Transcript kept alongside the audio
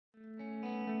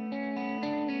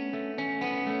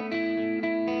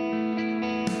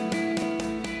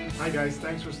Hi guys,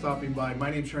 thanks for stopping by.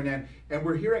 My name's Hernan, and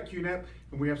we're here at QNAP,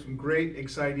 and we have some great,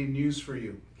 exciting news for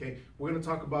you. Okay, we're going to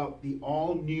talk about the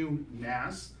all-new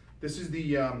NAS. This is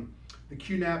the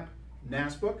QNAP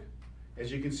NASbook.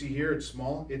 As you can see here, it's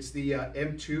small. It's the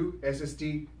M2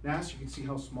 SSD NAS. You can see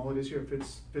how small it is here. It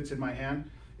fits in my hand.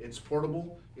 It's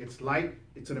portable. It's light.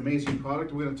 It's an amazing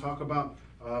product. We're going to talk about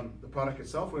the product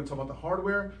itself. We're going to talk about the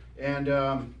hardware and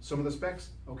some of the specs.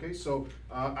 Okay, so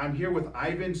I'm here with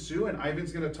Ivan Su, and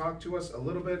Ivan's going to talk to us a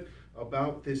little bit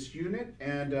about this unit.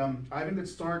 And Ivan,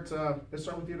 let's start with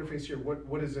the interface here.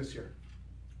 What is this here?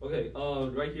 Okay,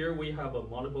 right here we have a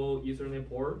multiple Ethernet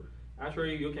port.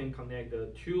 Actually, you can connect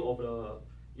two of the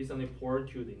Ethernet port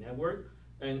to the network,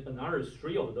 and another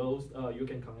three of those you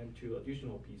can connect to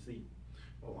additional PC.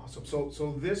 Oh, awesome.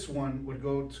 So this one would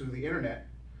go to the internet,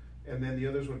 and then the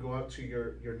others would go out to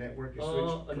your network, your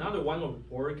switch? Another one of the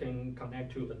port can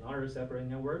connect to another separate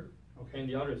network, okay. And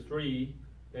the other three,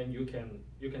 then you can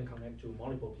connect to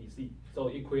multiple PC. So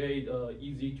it creates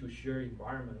easy to share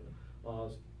environment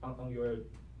on your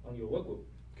workgroup.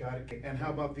 Got it. And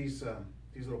how about these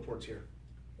little ports here?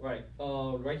 Right.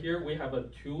 Right here we have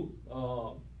two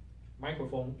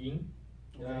microphone in.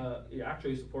 Okay. It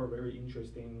actually supports very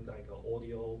interesting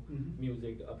audio,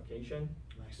 music application,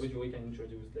 nice. Which we can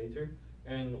introduce later.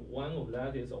 And one of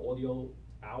that is audio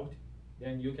out.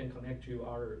 Then you can connect to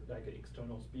our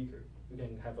external speaker. You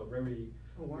can have a very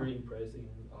very impressive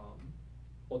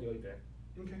audio effect.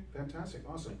 Okay, fantastic,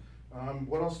 awesome.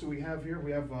 What else do we have here?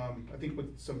 We have I think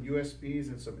with some USBs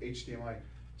and some HDMI.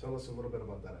 Tell us a little bit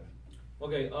about that.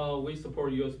 Okay, we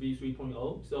support USB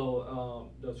 3.0,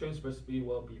 so the transfer speed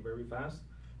will be very fast.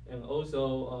 And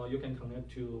also, you can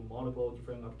connect to multiple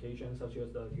different applications, such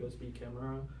as the USB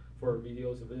camera for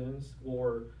video surveillance,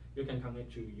 or you can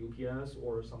connect to UPS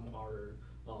or some other.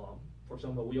 For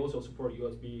example, we also support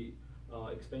USB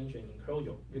expansion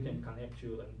enclosure. You can connect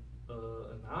to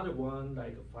another one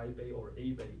like a 5-bay or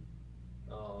 8-bay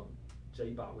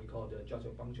JBOD. We call it just a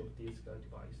bunch of disk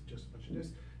device. Just a bunch of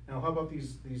disks. Now, how about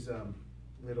these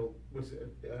little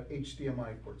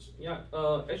HDMI ports? Yeah,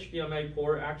 HDMI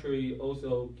port actually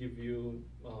also give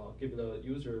the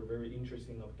user very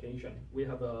interesting application. We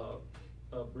have a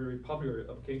very popular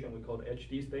application we call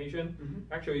HD Station.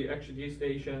 Actually, HD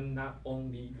Station not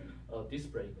only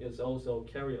display, it's also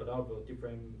carry a lot of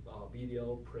different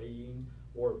video playing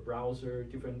or browser,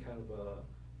 different kind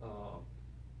of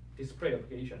display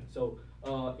application. So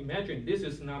imagine this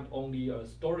is not only a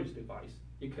storage device.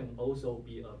 It can also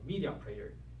be a media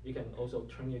player. You can also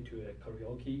turn it to a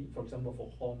karaoke, for example, for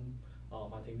home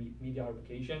multimedia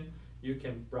application. You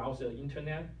can browse the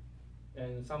internet,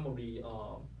 and some of the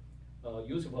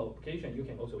useful application you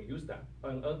can also use that.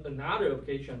 Another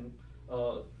application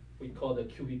we call the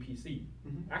QVPC.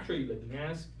 Actually, the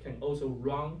NAS can also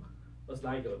run as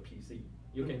like a PC.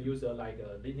 You can use like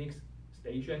a Linux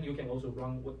station. You can also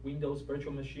run Windows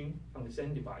virtual machine on the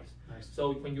same device. Nice.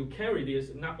 So when you carry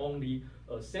this, not only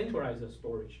centralized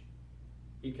storage,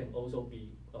 it can also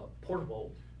be a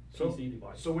portable PC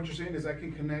device. So what you're saying is I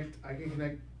can connect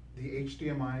the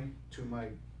HDMI to my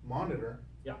monitor.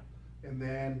 Yeah. And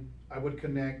then I would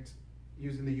connect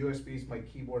using the USBs, my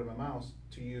keyboard and my mouse,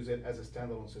 to use it as a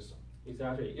standalone system.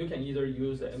 Exactly. You can either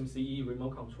use the MCE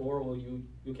remote control, or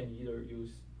you can either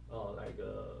use like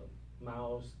a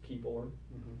mouse, keyboard.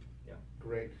 Yeah.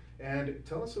 Great. And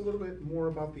tell us a little bit more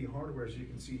about the hardware. As you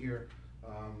can see here,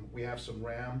 we have some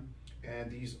RAM,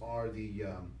 and these are the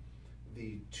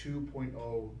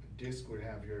 2.0 disk we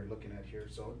have here, looking at here.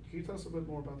 So can you tell us a bit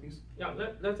more about these? Yeah,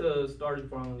 let's start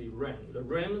from the RAM. The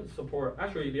RAM support,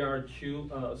 actually there are two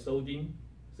SODIMM.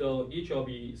 So each of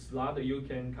the slot you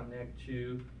can connect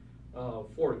to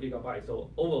 4 GB. So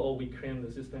overall we claim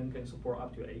the system can support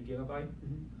up to 8 GB.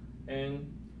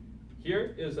 And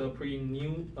here is a pretty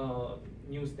new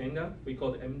standard. We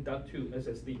call it M.2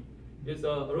 SSD. It's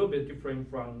a little bit different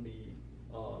from the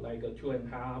like a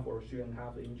 2.5 or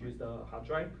 3.5 inches hard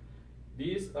drive.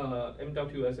 This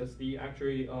M.2 SSD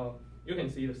actually, you can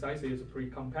see the size is pretty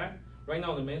compact. Right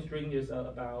now the mainstream is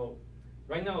about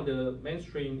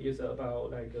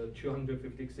like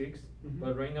 256,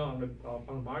 but right now on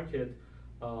the market,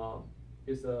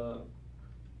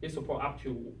 it support up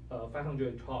to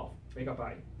 512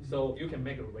 megabyte. So you can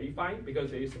make a RAID 5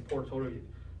 because it supports totally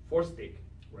 4 stick.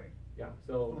 Right. Yeah.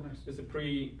 So nice. It's a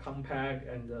pretty compact,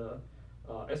 and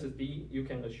SSD, you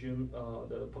can assume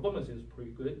the performance is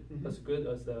pretty good, as good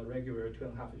as the regular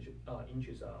 2.5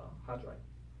 inches hard drive.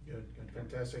 Good,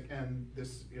 fantastic. And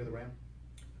this, the RAM?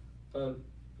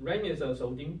 RAM is a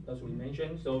SODIMM, as we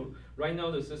mentioned. So right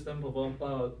now the system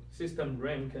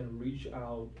RAM can reach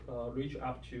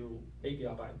up to 8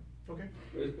 GB. Okay.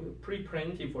 It's pretty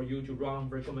plenty for you to run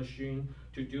virtual machine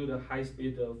to do the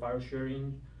high-speed file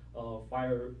sharing,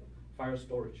 file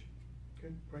storage.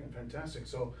 Okay, great, fantastic.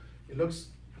 So it looks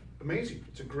amazing.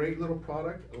 It's a great little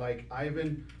product. Like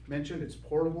Ivan mentioned, it's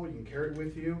portable. You can carry it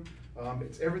with you.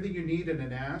 It's everything you need in a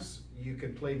NAS. You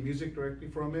can play music directly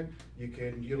from it. You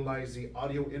can utilize the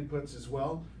audio inputs as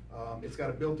well. It's got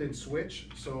a built-in switch,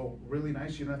 so really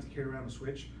nice. You don't have to carry around a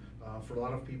switch. For a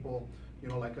lot of people, you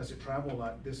know, like us that travel a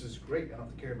lot, this is great. I don't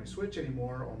have to carry my switch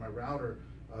anymore or my router.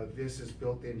 This is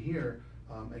built in here.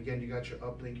 Again, you got your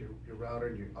uplink, your router,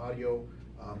 and your audio,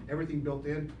 everything built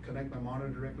in. Connect my monitor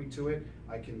directly to it.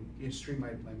 I can stream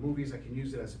my movies. I can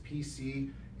use it as a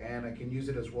PC, and I can use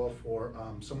it as well for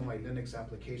some of my Linux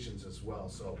applications as well.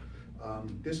 So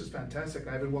this is fantastic,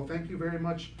 Ivan. Well, thank you very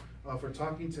much for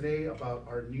talking today about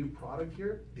our new product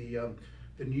here, the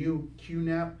new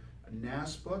QNAP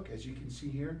NASbook, as you can see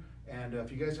here. And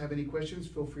if you guys have any questions,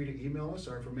 feel free to email us.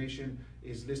 Our information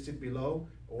is listed below,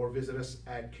 or visit us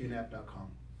at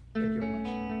qnap.com. Thank you very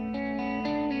much.